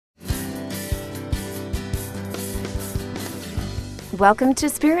Welcome to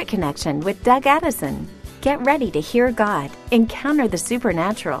Spirit Connection with Doug Addison. Get ready to hear God, encounter the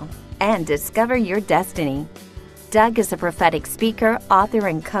supernatural, and discover your destiny. Doug is a prophetic speaker, author,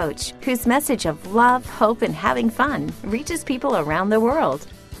 and coach whose message of love, hope, and having fun reaches people around the world.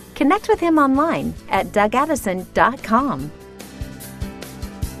 Connect with him online at DougAddison.com.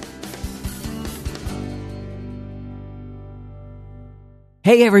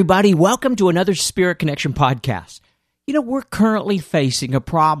 Hey everybody, welcome to another Spirit Connection podcast. You know, we're currently facing a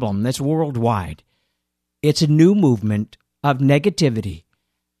problem that's worldwide. It's a new movement of negativity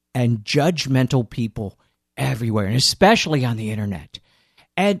and judgmental people everywhere, and especially on the internet.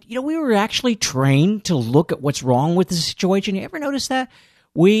 And, you know, we were actually trained to look at what's wrong with the situation. You ever notice that?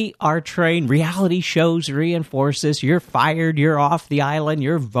 We are trained. Reality shows reinforce this. You're fired. You're off the island.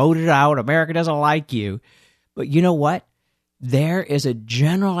 You're voted out. America doesn't like you. But you know what? There is a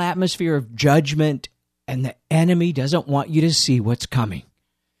general atmosphere of judgment, and the enemy doesn't want you to see what's coming.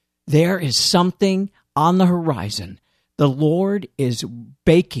 There is something on the horizon. The Lord is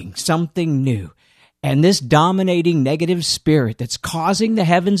baking something new. And this dominating negative spirit that's causing the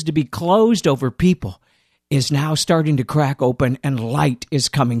heavens to be closed over people is now starting to crack open, and light is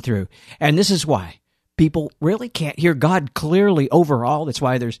coming through. And this is why people really can't hear God clearly overall. That's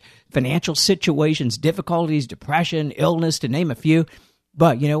why there's financial situations, difficulties, depression, illness, to name a few.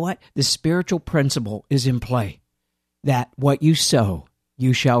 But you know what? The spiritual principle is in play, that what you sow,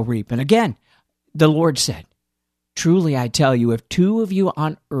 you shall reap. And again, the Lord said, truly I tell you, if two of you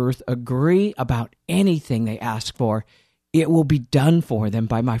on earth agree about anything they ask for, it will be done for them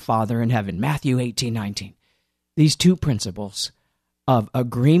by my Father in heaven. Matthew 18:19. These two principles of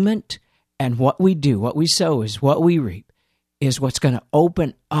agreement and what we do, what we sow is what we reap, is what's going to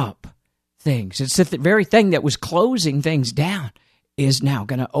open up things. It's the very thing that was closing things down is now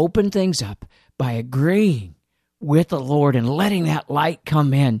going to open things up by agreeing with the Lord and letting that light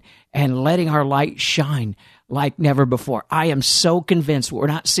come in and letting our light shine like never before. I am so convinced we're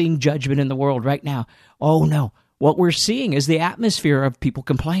not seeing judgment in the world right now. Oh no, what we're seeing is the atmosphere of people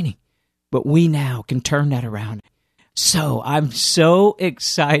complaining, but we now can turn that around. So I'm so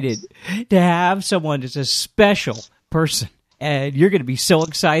excited to have someone that's a special person, and you're going to be so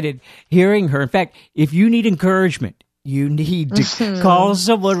excited hearing her. In fact, if you need encouragement, you need to call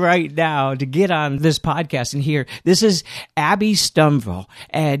someone right now to get on this podcast and hear. This is Abby Stumvall,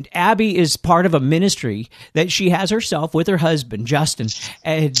 and Abby is part of a ministry that she has herself with her husband, Justin,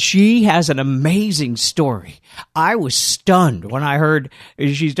 and she has an amazing story. I was stunned when I heard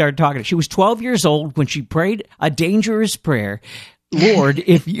she started talking. She was 12 years old when she prayed a dangerous prayer. Lord,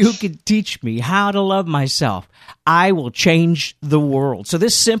 if you could teach me how to love myself, I will change the world. So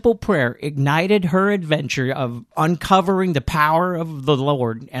this simple prayer ignited her adventure of uncovering the power of the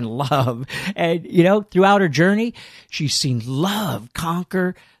Lord and love. And, you know, throughout her journey, she's seen love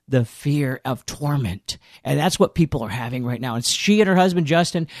conquer the fear of torment. And that's what people are having right now. And she and her husband,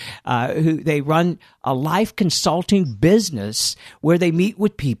 Justin, who they run a life consulting business where they meet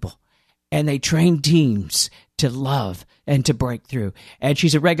with people and they train teams to love and to break through. And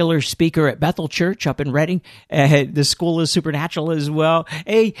she's a regular speaker at Bethel Church up in Redding. The School of Supernatural as well.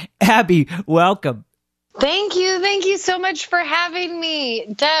 Hey, Abby, welcome. Thank you. Thank you so much for having me,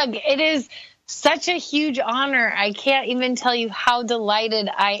 Doug. It is such a huge honor. I can't even tell you how delighted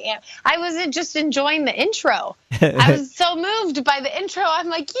I am. I wasn't just enjoying the intro. I was so moved by the intro. I'm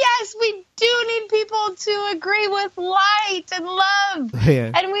like, yes, we do need people to agree with light and love.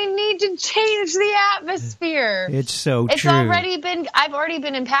 Yeah. And we need to change the atmosphere. It's so true. I've already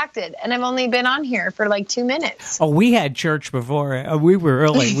been impacted, and I've only been on here for like 2 minutes. Oh, we had church before. We were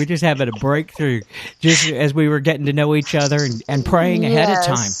early. We just having a breakthrough just as we were getting to know each other and praying ahead of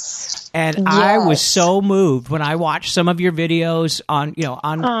time. And I was so moved when I watched some of your videos on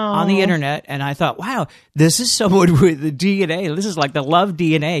the internet, and I thought, wow, this is someone with the DNA. This is like the love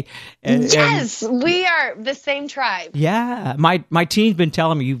DNA. Yes, we are the same tribe. Yeah, my team's been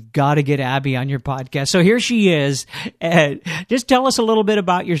telling me you've got to get Abby on your podcast. So here she is. And just tell us a little bit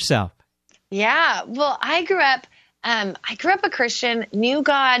about yourself. Yeah, well, I grew up a Christian, knew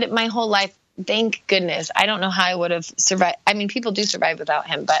God my whole life. Thank goodness. I don't know how I would have survived. I mean, people do survive without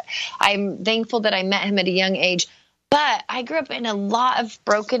him, but I'm thankful that I met him at a young age. But I grew up in a lot of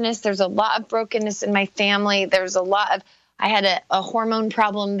brokenness. There's a lot of brokenness in my family. I had a hormone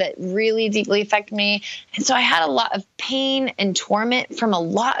problem that really deeply affected me. And so I had a lot of pain and torment from a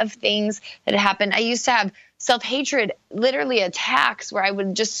lot of things that happened. I used to have self-hatred, literally attacks where I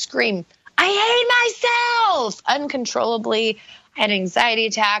would just scream, I hate myself uncontrollably. I had anxiety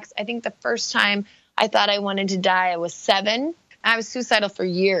attacks. I think the first time I thought I wanted to die, I was 7. I was suicidal for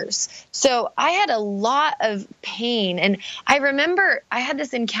years. So I had a lot of pain. And I remember I had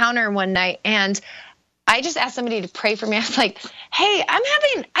this encounter one night, and I just asked somebody to pray for me. I was like, hey,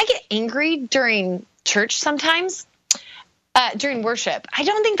 I get angry during church sometimes, during worship. I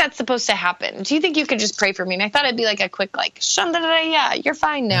don't think that's supposed to happen. Do you think you could just pray for me? And I thought it'd be like a quick, like, yeah, you're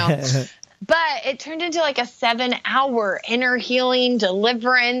fine now. But it turned into like a 7-hour inner healing,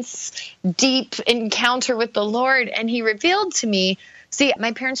 deliverance, deep encounter with the Lord. And he revealed to me, see,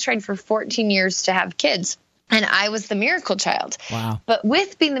 my parents tried for 14 years to have kids, and I was the miracle child. Wow. But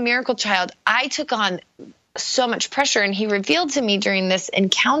with being the miracle child, I took on so much pressure. And he revealed to me during this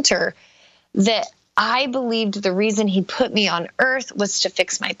encounter that I believed the reason he put me on earth was to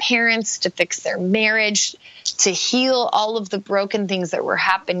fix my parents, to fix their marriage, to heal all of the broken things that were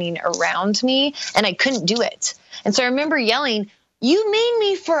happening around me. And I couldn't do it. And so I remember yelling, you made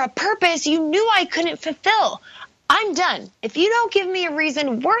me for a purpose you knew I couldn't fulfill. I'm done. If you don't give me a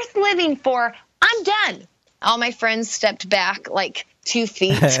reason worth living for, I'm done. All my friends stepped back like 2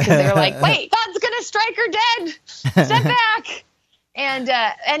 feet because they were like, wait, God's going to strike her dead. Step back. And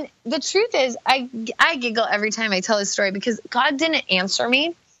the truth is, I giggle every time I tell this story because God didn't answer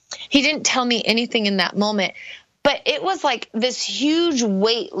me. He didn't tell me anything in that moment, but it was like this huge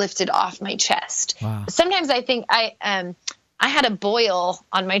weight lifted off my chest. Wow. Sometimes I think I had a boil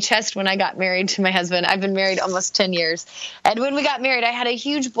on my chest when I got married to my husband. I've been married almost 10 years. And when we got married, I had a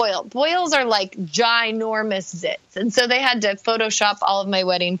huge boil. Boils are like ginormous zits. And so they had to Photoshop all of my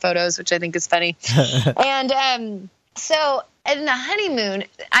wedding photos, which I think is funny. And so in the honeymoon,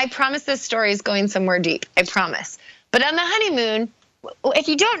 I promise this story is going somewhere deep. I promise. But on the honeymoon, if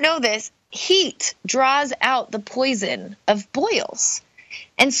you don't know this, heat draws out the poison of boils.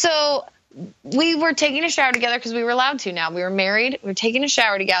 And so we were taking a shower together because we were allowed to now. We were married. We were taking a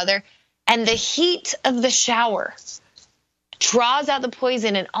shower together. And the heat of the shower draws out the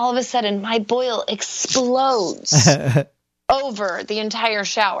poison. And all of a sudden, my boil explodes over the entire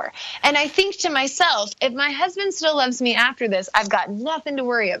shower. And I think to myself, if my husband still loves me after this, I've got nothing to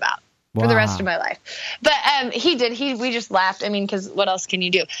worry about for the rest of my life. But he did. We just laughed. I mean, because what else can you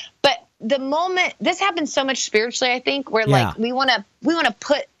do? But the moment this happens so much spiritually, I think, where like we want to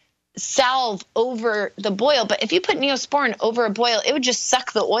put salve over the boil. But if you put Neosporin over a boil, it would just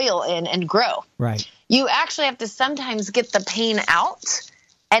suck the oil in and grow. Right. You actually have to sometimes get the pain out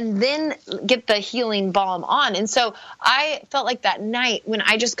and then get the healing balm on. And so I felt like that night when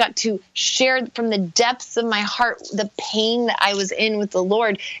I just got to share from the depths of my heart the pain that I was in with the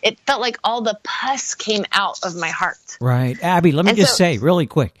Lord, it felt like all the pus came out of my heart. Right. Abby, let me just say really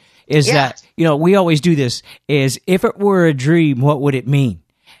quick, is that, we always do this, is if it were a dream, what would it mean?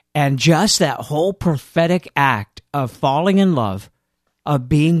 And just that whole prophetic act of falling in love, of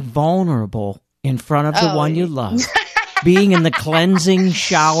being vulnerable in front of the one you love, being in the cleansing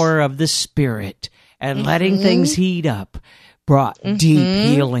shower of the Spirit and letting things heat up brought deep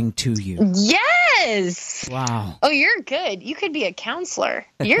healing to you. Yes. Wow. Oh, you're good. You could be a counselor.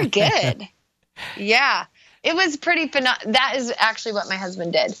 You're good. Yeah. It was pretty phenomenal. That is actually what my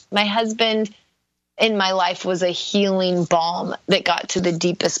husband did. My husband in my life was a healing balm that got to the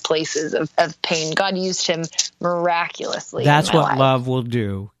deepest places of pain. God used him miraculously. That's what love will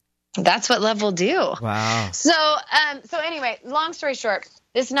do. That's what love will do. Wow. So anyway, long story short,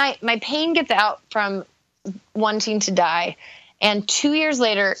 this night my pain gets out from wanting to die. And 2 years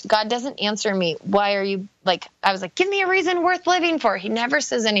later, God doesn't answer me. Why are you I was like, give me a reason worth living for. He never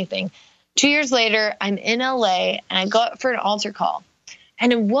says anything. 2 years later, I'm in LA and I go up for an altar call.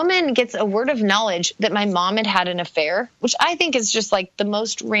 And a woman gets a word of knowledge that my mom had an affair, which I think is just like the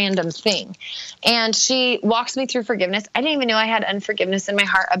most random thing. And she walks me through forgiveness. I didn't even know I had unforgiveness in my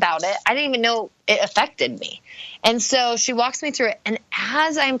heart about it. I didn't even know it affected me. And so she walks me through it. And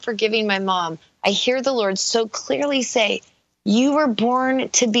as I'm forgiving my mom, I hear the Lord so clearly say, you were born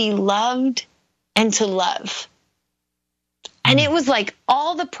to be loved and to love. And it was like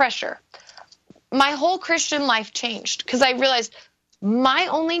all the pressure. My whole Christian life changed because I realized my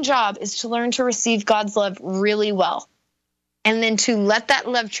only job is to learn to receive God's love really well and then to let that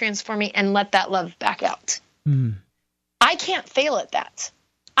love transform me and let that love back out. I can't fail at that.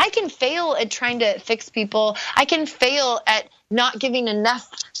 I can fail at trying to fix people. I can fail at not giving enough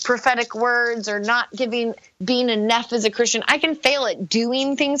prophetic words or not being enough as a Christian. I can fail at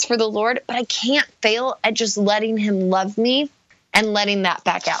doing things for the Lord, but I can't fail at just letting him love me and letting that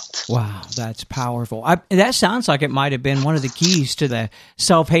back out. Wow, that's powerful. That sounds like it might have been one of the keys to the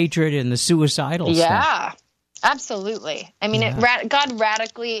self-hatred and the suicidal stuff. Yeah, absolutely. I mean, God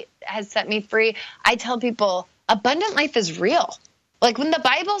radically has set me free. I tell people, abundant life is real. Like when the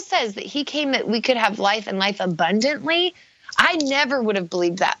Bible says that he came that we could have life and life abundantly, I never would have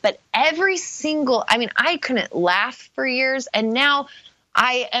believed that. But I couldn't laugh for years. And now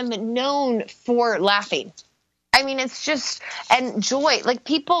I am known for laughing. I mean, it's just, and joy. Like,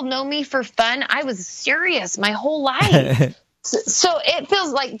 people know me for fun. I was serious my whole life. So it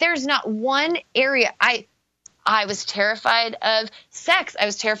feels like there's not one area. I was terrified of sex. I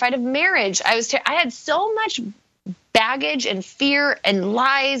was terrified of marriage. I had so much baggage and fear and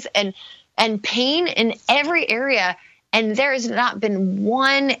lies and pain in every area. And there has not been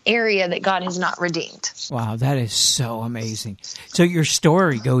one area that God has not redeemed. Wow, that is so amazing. So your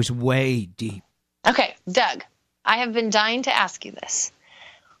story goes way deep. Okay, Doug, I have been dying to ask you this.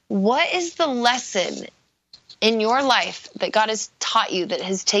 What is the lesson in your life that God has taught you that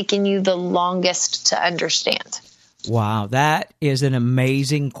has taken you the longest to understand? Wow, that is an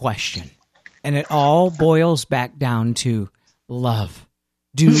amazing question. And it all boils back down to love.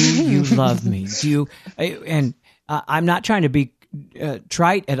 Do you love me? I'm not trying to be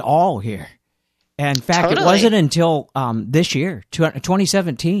trite at all here. And in fact, It wasn't until this year,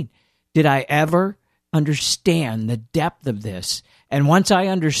 2017, did I ever understand the depth of this. And once I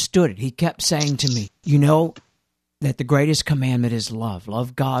understood it, he kept saying to me, you know that the greatest commandment is love.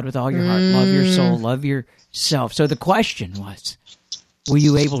 Love God with all your heart, love your soul, love yourself. So the question was, were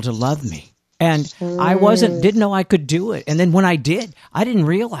you able to love me? And I didn't know I could do it. And then when I did, I didn't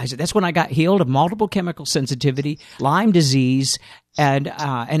realize it. That's when I got healed of multiple chemical sensitivity, Lyme disease, and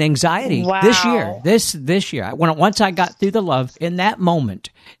anxiety. Wow. This year. Once I got through the love in that moment.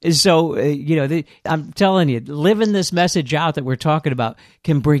 So, I'm telling you, living this message out that we're talking about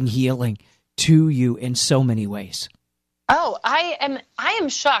can bring healing to you in so many ways. Oh, I am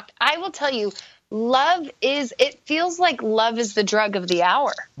shocked. I will tell you, it feels like love is the drug of the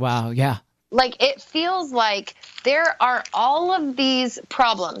hour. Wow, yeah. Like, it feels like there are all of these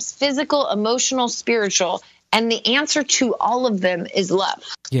problems, physical, emotional, spiritual, and the answer to all of them is love.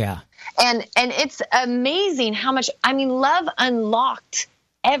 Yeah. And it's amazing how much, love unlocked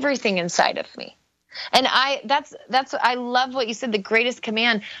everything inside of me. And I love what you said, the greatest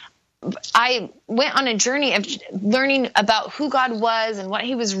command. I went on a journey of learning about who God was and what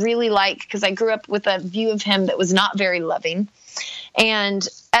he was really like, because I grew up with a view of him that was not very loving. And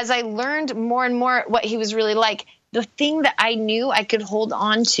as I learned more and more what he was really like, the thing that I knew I could hold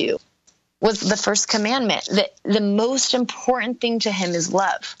on to was the first commandment, that the most important thing to him is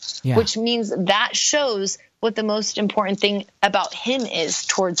love, which means that shows what the most important thing about him is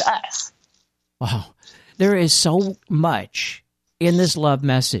towards us. Wow. There is so much in this love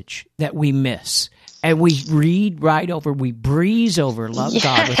message that we miss. And we read right over, we breeze over, love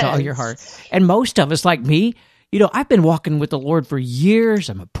God with all your heart. And most of us, like me, I've been walking with the Lord for years.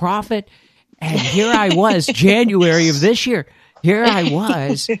 I'm a prophet. And here I was, January of this year, here I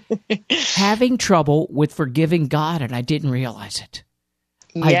was having trouble with forgiving God, and I didn't realize it.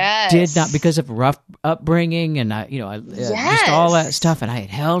 Yes. I did not, because of rough upbringing and just all that stuff. And I had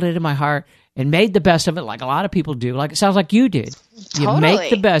held it in my heart and made the best of it, like a lot of people do. Like it sounds like you did. You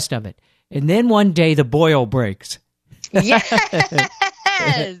make the best of it. And then one day the boil breaks. Yes.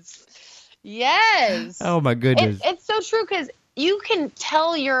 Yes. Oh my goodness. It's so true, because you can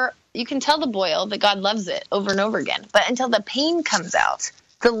tell the boil that God loves it over and over again, but until the pain comes out,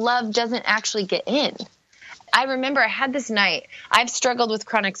 the love doesn't actually get in. I remember I had this night. I've struggled with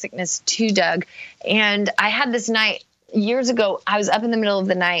chronic sickness too, Doug, and I had this night years ago. I was up in the middle of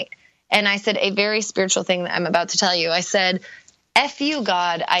the night, and I said a very spiritual thing that I'm about to tell you. I said, "F you,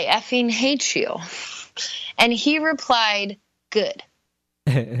 God, I effing hate you." And he replied, "Good."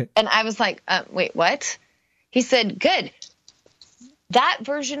 And I was like, wait, what? He said, "Good. That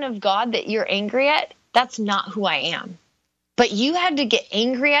version of God that you're angry at, that's not who I am. But you had to get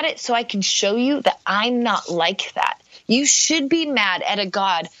angry at it so I can show you that I'm not like that. You should be mad at a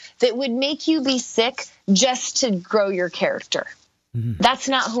God that would make you be sick just to grow your character. Mm-hmm. That's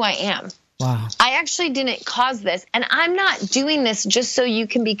not who I am. Wow. I actually didn't cause this, and I'm not doing this just so you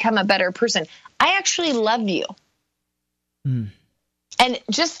can become a better person. I actually love you." Mm. And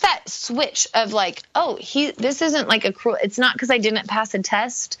just that switch of like, this isn't like a cruel, it's not because I didn't pass a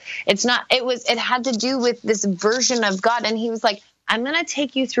test. It had to do with this version of God. And he was like, "I'm going to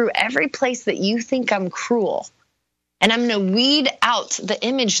take you through every place that you think I'm cruel. And I'm going to weed out the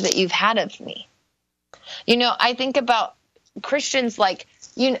image that you've had of me." I think about Christians like,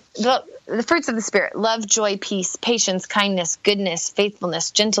 the fruits of the Spirit: love, joy, peace, patience, kindness, goodness, faithfulness,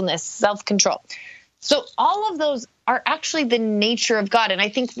 gentleness, self-control. So all of those are actually the nature of God. And I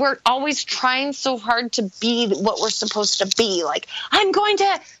think we're always trying so hard to be what we're supposed to be. Like, I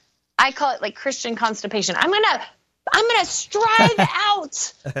call it like Christian constipation. I'm going to I'm going to strive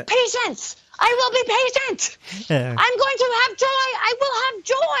out patience. I will be patient. I'm going to have joy. I will have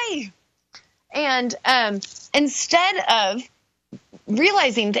joy. And instead of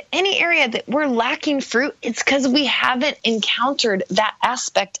realizing that any area that we're lacking fruit, it's because we haven't encountered that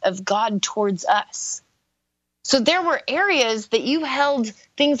aspect of God towards us. So there were areas that you held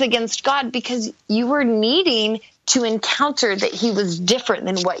things against God because you were needing to encounter that he was different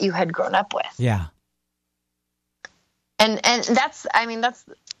than what you had grown up with. Yeah. And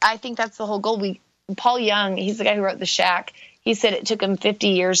I think that's the whole goal. Paul Young, he's the guy who wrote The Shack. He said it took him 50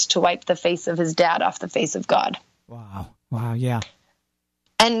 years to wipe the face of his dad off the face of God. Wow. Yeah.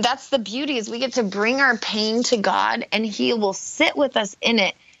 And that's the beauty, is we get to bring our pain to God, and he will sit with us in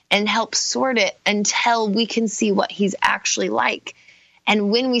it and help sort it until we can see what he's actually like.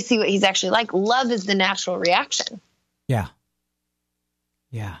 And when we see what he's actually like, love is the natural reaction. Yeah.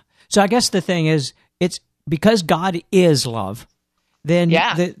 So I guess the thing is, it's because God is love, then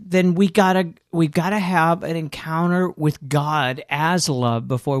we've got to have an encounter with God as love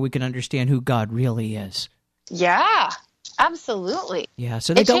before we can understand who God really is. Yeah, absolutely. Yeah,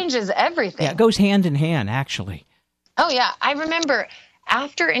 so it changes everything. Yeah, it goes hand in hand, actually. Oh yeah, I remember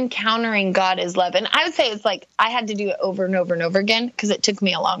after encountering God as love, and I would say it's like I had to do it over and over and over again because it took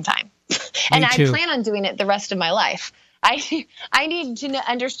me a long time, and I plan on doing it the rest of my life. I need to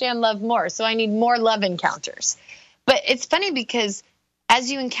understand love more, so I need more love encounters. But it's funny because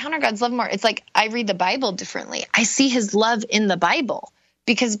as you encounter God's love more, it's like I read the Bible differently. I see his love in the Bible,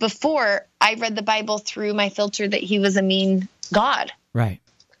 because before I read the Bible through my filter that he was a mean God. Right.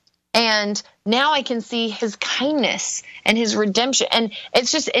 And now I can see his kindness and his redemption. And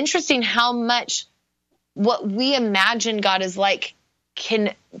it's just interesting how much what we imagine God is like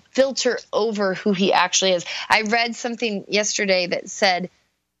can filter over who he actually is. I read something yesterday that said,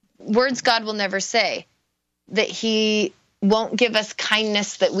 words God will never say, that he won't give us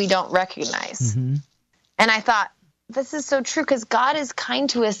kindness that we don't recognize. Mm-hmm. And I thought, this is so true, because God is kind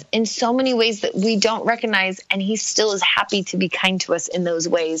to us in so many ways that we don't recognize, and he still is happy to be kind to us in those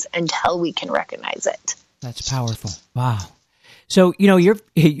ways until we can recognize it. That's powerful. Wow. So,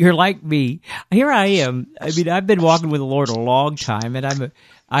 you're like me. Here I am. I mean, I've been walking with the Lord a long time, and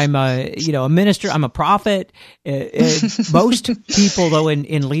I'm a minister. I'm a prophet. Most people, though,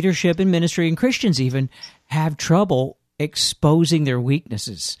 in leadership and ministry, and Christians even, have trouble exposing their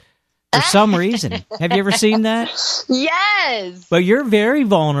weaknesses for some reason. Have you ever seen that? Yes. But you're very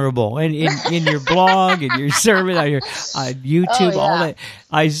vulnerable in your blog and your sermon, on YouTube, all that.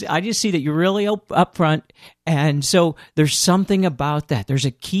 I just see that you're really upfront. And so there's something about that. There's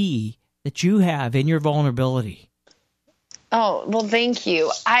a key that you have in your vulnerability. Oh, well, thank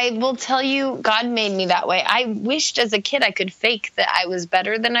you. I will tell you, God made me that way. I wished as a kid I could fake that I was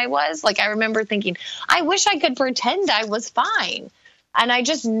better than I was. Like, I remember thinking, I wish I could pretend I was fine. And I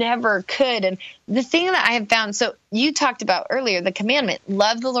just never could. And the thing that I have found, so you talked about earlier, the commandment,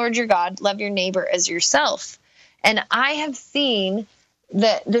 love the Lord your God, love your neighbor as yourself. And I have seen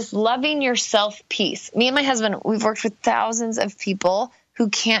that this loving yourself piece, me and my husband, we've worked with thousands of people who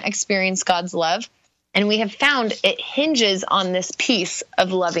can't experience God's love. And we have found it hinges on this piece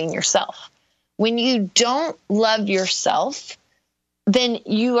of loving yourself. When you don't love yourself, then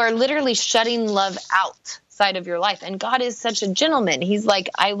you are literally shutting love outside of your life. And God is such a gentleman. He's like,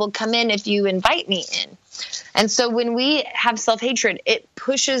 I will come in if you invite me in. And so when we have self-hatred, it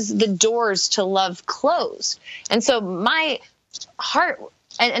pushes the doors to love closed. And so my heart,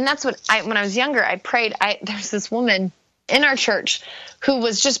 and that's what when I was younger, I prayed. There's this woman in our church who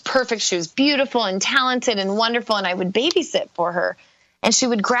was just perfect. She was beautiful and talented and wonderful, and I would babysit for her. And she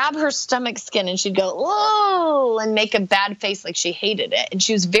would grab her stomach skin and she'd go, oh, and make a bad face like she hated it. And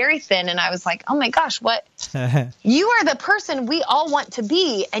she was very thin, and I was like, oh my gosh, what? You are the person we all want to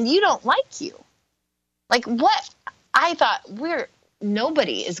be, and you don't like you. Like, what? I thought,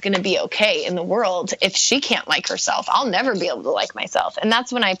 nobody is going to be okay in the world if she can't like herself. I'll never be able to like myself. And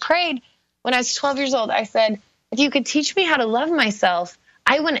that's when I prayed when I was 12 years old. I said, if you could teach me how to love myself,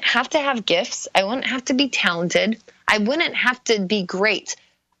 I wouldn't have to have gifts. I wouldn't have to be talented. I wouldn't have to be great.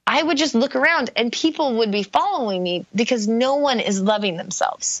 I would just look around and people would be following me because no one is loving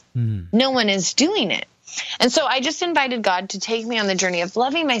themselves. No one is doing it. And so I just invited God to take me on the journey of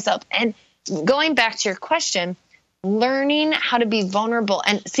loving myself. And going back to your question, learning how to be vulnerable.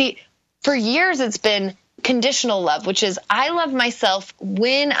 And see, for years it's been conditional love, which is I love myself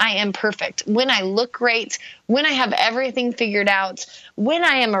when I am perfect, when I look great, when I have everything figured out, when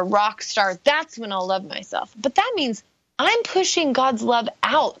I am a rock star. That's when I'll love myself. But that means I'm pushing God's love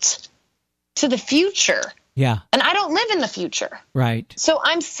out to the future. Yeah. And I don't live in the future. Right. So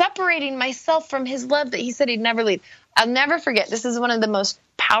I'm separating myself from his love that he said he'd never leave. I'll never forget. This is one of the most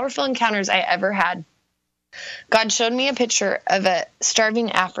powerful encounters I ever had. God showed me a picture of a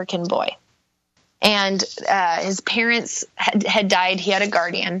starving African boy. And his parents had died. He had a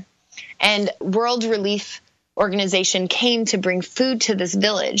guardian. And World Relief Organization came to bring food to this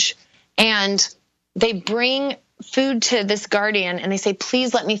village. And they bring food to this guardian, and they say,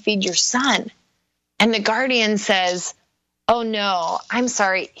 please let me feed your son. And the guardian says, oh, no, I'm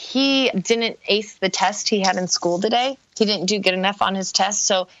sorry. He didn't ace the test he had in school today. He didn't do good enough on his test.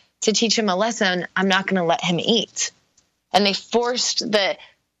 So to teach him a lesson, I'm not going to let him eat. And they forced the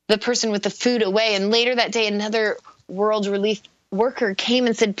person with the food away. And later that day, another World Relief worker came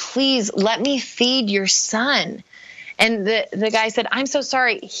and said, please let me feed your son. And the guy said, I'm so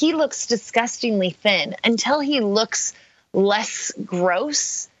sorry. He looks disgustingly thin. Until he looks less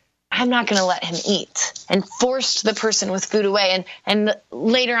gross, I'm not going to let him eat. And forced the person with food away. And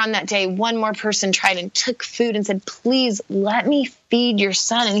later on that day, one more person tried and took food and said, please let me feed your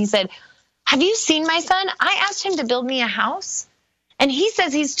son. And he said, have you seen my son? I asked him to build me a house. And he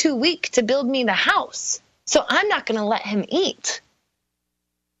says he's too weak to build me the house. So I'm not going to let him eat.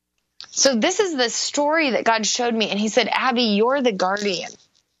 So this is the story that God showed me. And he said, Abby, you're the guardian.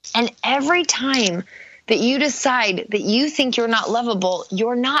 And every time that you decide that you think you're not lovable,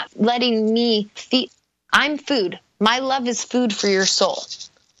 you're not letting me feed. I'm food. My love is food for your soul.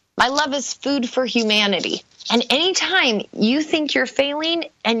 My love is food for humanity. And anytime you think you're failing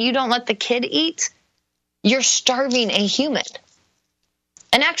and you don't let the kid eat, you're starving a human.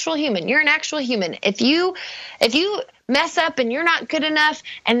 An actual human. You're an actual human. If you mess up and you're not good enough,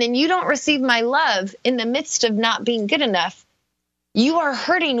 and then you don't receive my love in the midst of not being good enough, you are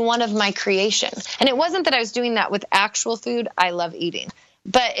hurting one of my creation. And it wasn't that I was doing that with actual food. I love eating.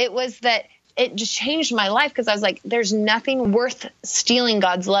 But it was that it just changed my life, because I was like, there's nothing worth stealing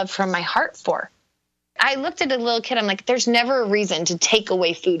God's love from my heart for. I looked at a little kid. I'm like, there's never a reason to take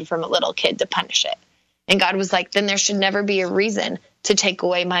away food from a little kid to punish it. And God was like, then there should never be a reason to take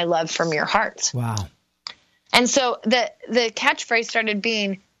away my love from your heart. Wow. And so the catchphrase started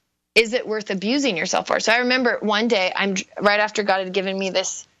being, is it worth abusing yourself for? So I remember one day, right after God had given me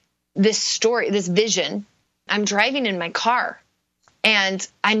this story, this vision, I'm driving in my car and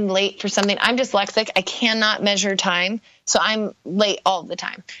I'm late for something. I'm dyslexic. I cannot measure time. So I'm late all the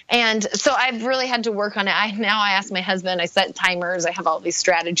time. And so I've really had to work on it. Now I ask my husband, I set timers, I have all these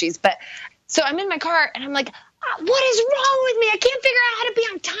strategies. But so I'm in my car and I'm like, what is wrong with me? I can't figure out how to be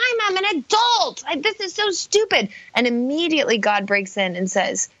on time. I'm an adult. This is so stupid. And immediately God breaks in and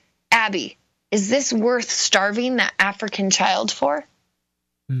says, Abby, is this worth starving that African child for?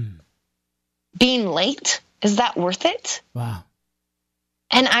 Being late? Is that worth it? Wow.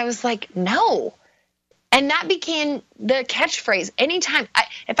 And I was like, no. And that became the catchphrase. Anytime,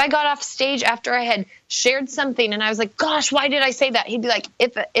 if I got off stage after I had shared something and I was like, gosh, why did I say that? He'd be like,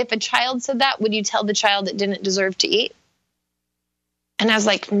 if a child said that, would you tell the child it didn't deserve to eat? And I was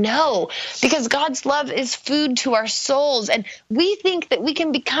like, no, because God's love is food to our souls. And we think that we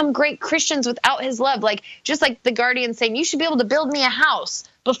can become great Christians without his love. Like, just like the guardian saying, you should be able to build me a house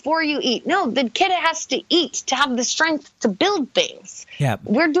before you eat. No, the kid has to eat to have the strength to build things. Yeah.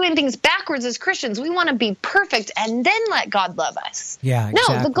 We're doing things backwards as Christians. We want to be perfect and then let God love us. Yeah,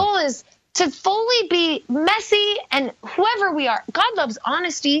 exactly. No, the goal is to fully be messy and whoever we are. God loves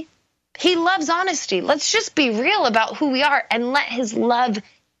honesty. He loves honesty. Let's just be real about who we are and let his love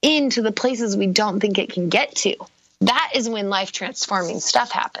into the places we don't think it can get to. That is when life transforming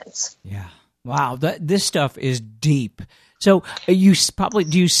stuff happens. Yeah. Wow. This stuff is deep. So do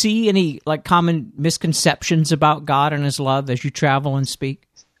you see any like common misconceptions about God and his love as you travel and speak?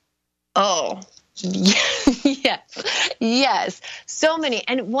 Oh, yes. So many.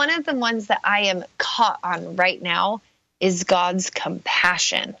 And one of the ones that I am caught on right now is God's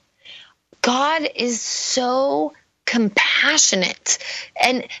compassion. God is so compassionate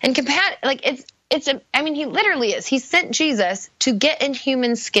and like he literally is. He sent Jesus to get in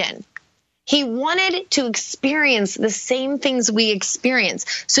human skin. He wanted to experience the same things we experience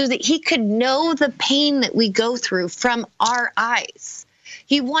so that he could know the pain that we go through from our eyes.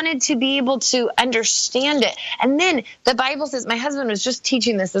 He wanted to be able to understand it. And then the Bible says, my husband was just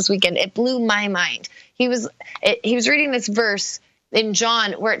teaching this weekend. It blew my mind. He was reading this verse in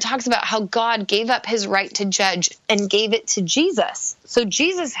John where it talks about how God gave up his right to judge and gave it to Jesus. So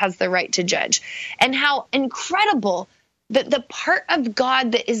Jesus has the right to judge. And how incredible that the part of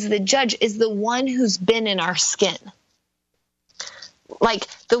God that is the judge is the one who's been in our skin. Like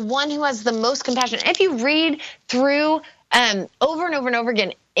the one who has the most compassion. If you read through over and over and over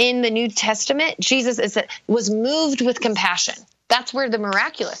again in the New Testament, Jesus was moved with compassion. That's where the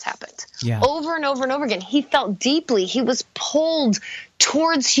miraculous happened. Yeah. Over and over and over again. He felt deeply. He was pulled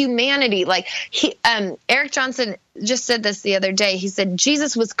towards humanity. Like Eric Johnson just said this the other day. He said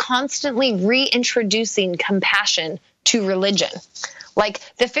Jesus was constantly reintroducing compassion to religion. Like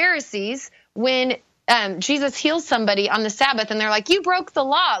the Pharisees, when Jesus heals somebody on the Sabbath and they're like, you broke the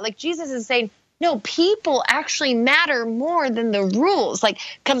law. Like Jesus is saying, no, people actually matter more than the rules. Like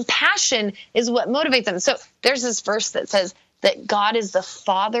compassion is what motivates them. So there's this verse that says that God is the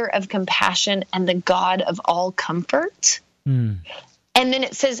Father of compassion and the God of all comfort. And then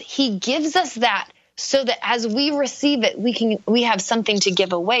it says he gives us that so that as we receive it, we have something to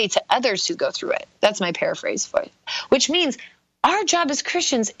give away to others who go through it. That's my paraphrase for it, which means our job as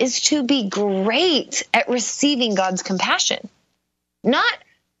Christians is to be great at receiving God's compassion, not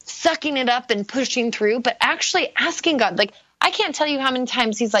sucking it up and pushing through, but actually asking God. Like, I can't tell you how many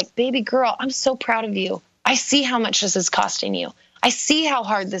times he's like, baby girl, I'm so proud of you. I see how much this is costing you. I see how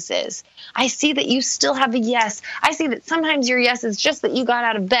hard this is. I see that you still have a yes. I see that sometimes your yes is just that you got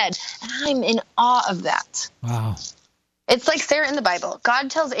out of bed. And I'm in awe of that. Wow. It's like Sarah in the Bible.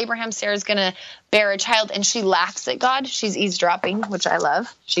 God tells Abraham Sarah's going to bear a child, and she laughs at God. She's eavesdropping, which I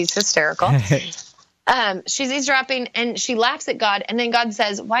love. She's hysterical. She's eavesdropping, and she laughs at God. And then God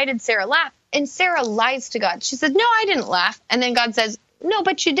says, why did Sarah laugh? And Sarah lies to God. She said, no, I didn't laugh. And then God says, no,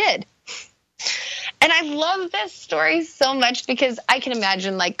 but you did. And I love this story so much because I can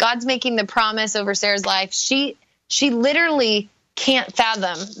imagine, like, God's making the promise over Sarah's life. She literally can't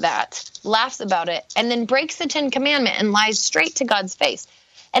fathom that, laughs about it, and then breaks the 10 Commandment and lies straight to God's face.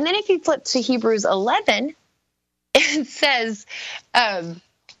 And then if you flip to Hebrews 11, it says,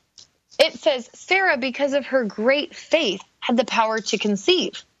 Sarah, because of her great faith, had the power to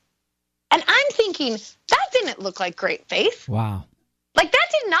conceive. And I'm thinking, that didn't look like great faith. Wow. Like, that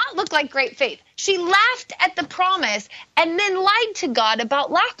did not look like great faith. She laughed at the promise and then lied to God about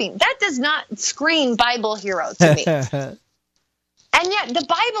laughing. That does not scream Bible hero to me. And yet the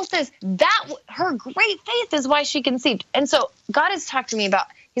Bible says that her great faith is why she conceived. And so God has talked to me about,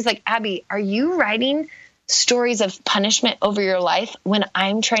 he's like, Abby, are you writing stories of punishment over your life when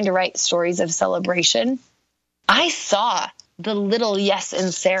I'm trying to write stories of celebration? I saw the little yes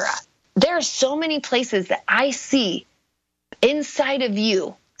in Sarah. There are so many places that I see inside of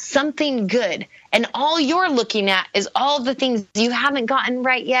you something good, and all you're looking at is all the things you haven't gotten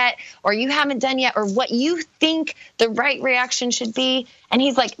right yet, or you haven't done yet, or what you think the right reaction should be. And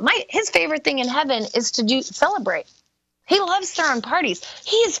he's like, his favorite thing in heaven is to celebrate. He loves throwing parties.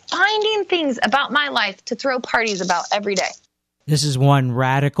 He is finding things about my life to throw parties about every day. This is one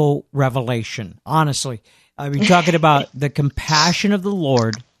radical revelation, honestly. I mean, talking about the compassion of the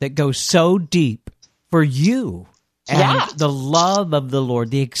Lord that goes so deep for you. And the love of the Lord,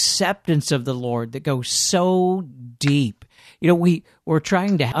 the acceptance of the Lord that goes so deep. You know, we're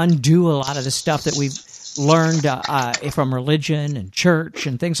trying to undo a lot of the stuff that we've learned from religion and church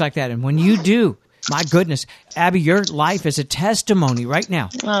and things like that. And when you do, my goodness, Abby, your life is a testimony right now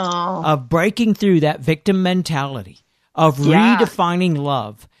of breaking through that victim mentality, of redefining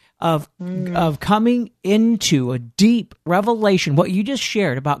love, of coming into a deep revelation. What you just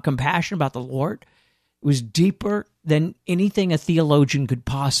shared about compassion about the Lord was deeper than anything a theologian could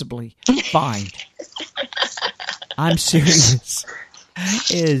possibly find. I'm serious.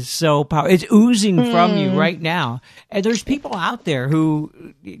 It is so powerful. It's oozing from you right now. And there's people out there who,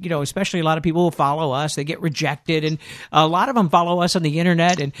 you know, especially a lot of people who follow us, they get rejected. And a lot of them follow us on the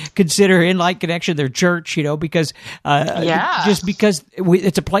internet and consider Enlight Connection their church, you know, because just because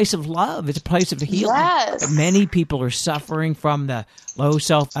it's a place of love. It's a place of healing. Yes. But many people are suffering from the low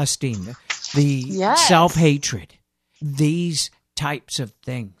self-esteem, the self-hatred, these types of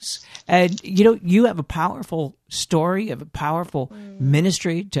things. And, you know, you have a powerful story, you have a powerful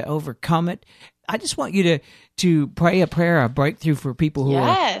ministry to overcome it. I just want you to pray a prayer, a breakthrough for people who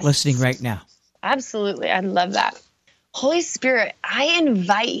are listening right now. Absolutely. I love that. Holy Spirit, I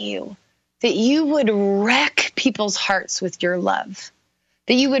invite you that you would wreck people's hearts with your love.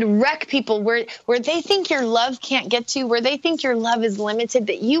 That you would wreck people where they think your love can't get to, where they think your love is limited,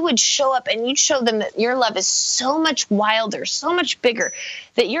 that you would show up and you'd show them that your love is so much wilder, so much bigger,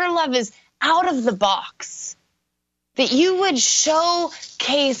 that your love is out of the box, that you would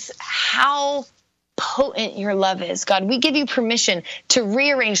showcase how potent your love is. God, we give you permission to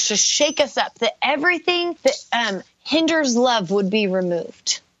rearrange, to shake us up, that everything that hinders love would be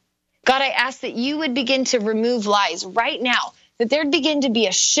removed. God, I ask that you would begin to remove lies right now, that there'd begin to be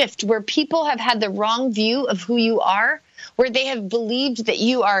a shift where people have had the wrong view of who you are, where they have believed that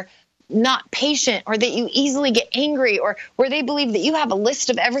you are not patient, or that you easily get angry, or where they believe that you have a list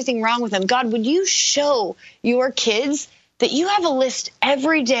of everything wrong with them. God, would you show your kids that you have a list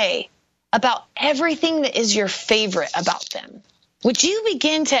every day about everything that is your favorite about them? Would you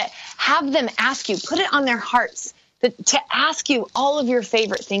begin to have them ask you, put it on their hearts, to ask you all of your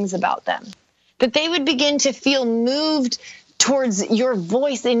favorite things about them? That they would begin to feel moved towards your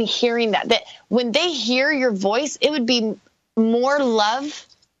voice in hearing that when they hear your voice, it would be more love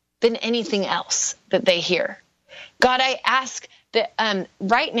than anything else that they hear. God, I ask that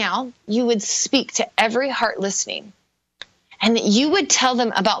right now you would speak to every heart listening, and that you would tell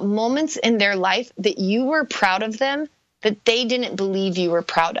them about moments in their life that you were proud of them, that they didn't believe you were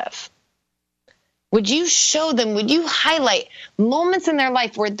proud of. Would you show them, would you highlight moments in their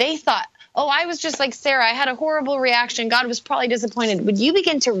life where they thought, oh, I was just like Sarah, I had a horrible reaction, God was probably disappointed. Would you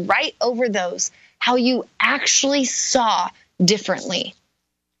begin to write over those how you actually saw differently,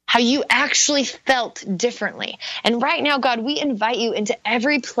 how you actually felt differently? And right now, God, we invite you into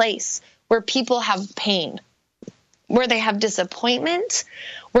every place where people have pain, where they have disappointment,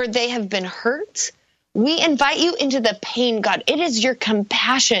 where they have been hurt. We invite you into the pain, God. It is your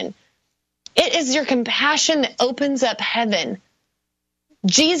compassion. It is your compassion that opens up heaven.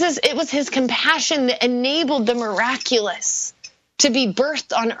 Jesus, it was his compassion that enabled the miraculous to be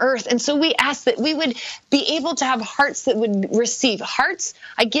birthed on earth. And so we ask that we would be able to have hearts that would receive. Hearts,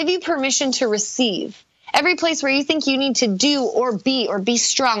 I give you permission to receive. Every place where you think you need to do or be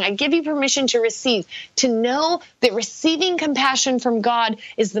strong, I give you permission to receive, to know that receiving compassion from God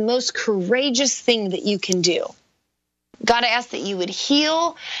is the most courageous thing that you can do. God, I ask that you would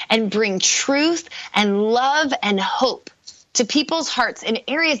heal and bring truth and love and hope to people's hearts in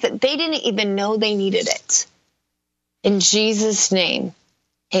areas that they didn't even know they needed it. In Jesus' name,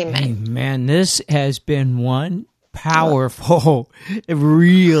 amen. Amen. This has been one powerful,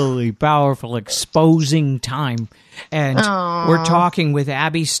 really powerful, exposing time. And we're talking with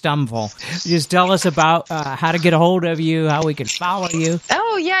Abby Stumvall. Just tell us about how to get a hold of you, how we can follow you.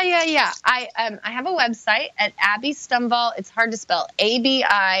 Oh, yeah. I have a website at Abby Stumvall. It's hard to spell.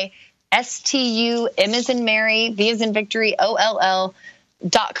 ABISTUM as in Mary, V as in Victory, OLL.com.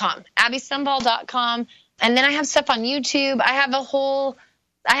 AbbyStumvall.com. And then I have stuff on YouTube. I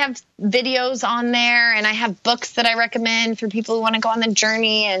have videos on there, and I have books that I recommend for people who want to go on the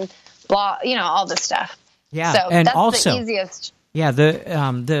journey and blah, all this stuff. Yeah, so and that's also, the easiest. Yeah,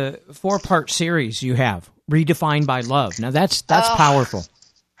 the 4-part series you have, Redefined by Love. Now that's powerful.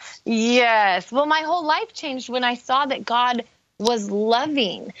 Yes. Well, my whole life changed when I saw that God was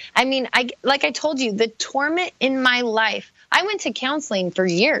loving. I mean, like I told you, the torment in my life. I went to counseling for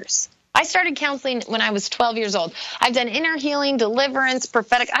years. I started counseling when I was 12 years old. I've done inner healing, deliverance,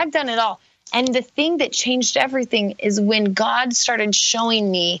 prophetic. I've done it all. And the thing that changed everything is when God started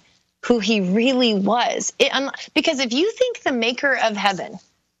showing me who he really was. Because if you think the maker of heaven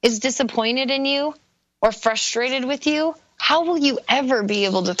is disappointed in you or frustrated with you, how will you ever be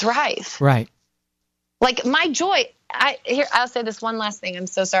able to thrive? Right. Like my joy, I'll say this one last thing. I'm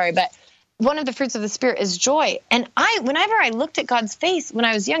so sorry, but one of the fruits of the Spirit is joy. And whenever I looked at God's face when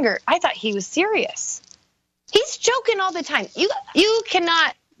I was younger, I thought he was serious. He's joking all the time. You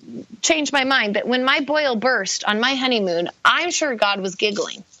cannot change my mind that when my boil burst on my honeymoon, I'm sure God was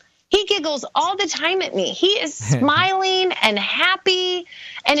giggling. He giggles all the time at me. He is smiling and happy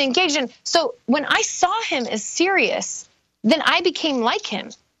and engaged. And so when I saw him as serious, then I became like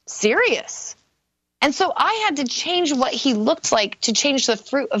him, serious. And so I had to change what he looked like to change the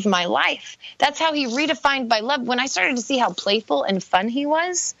fruit of my life. That's how he redefined by love. When I started to see how playful and fun he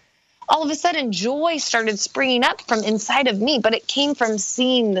was, all of a sudden joy started springing up from inside of me, but it came from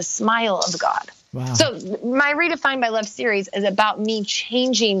seeing the smile of God. Wow. So my Redefined by Love series is about me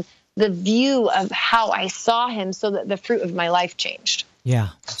changing the view of how I saw him so that the fruit of my life changed. Yeah,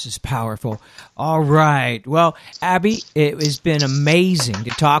 this is powerful. All right. Well, Abby, it has been amazing to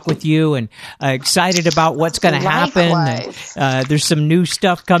talk with you, and excited about what's going to happen. And, there's some new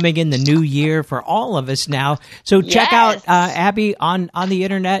stuff coming in the new year for all of us now. So check out Abby on the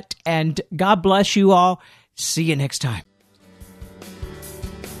internet, and God bless you all. See you next time.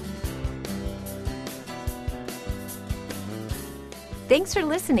 Thanks for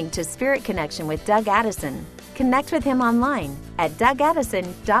listening to Spirit Connection with Doug Addison. Connect with him online at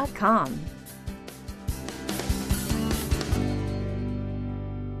DougAddison.com.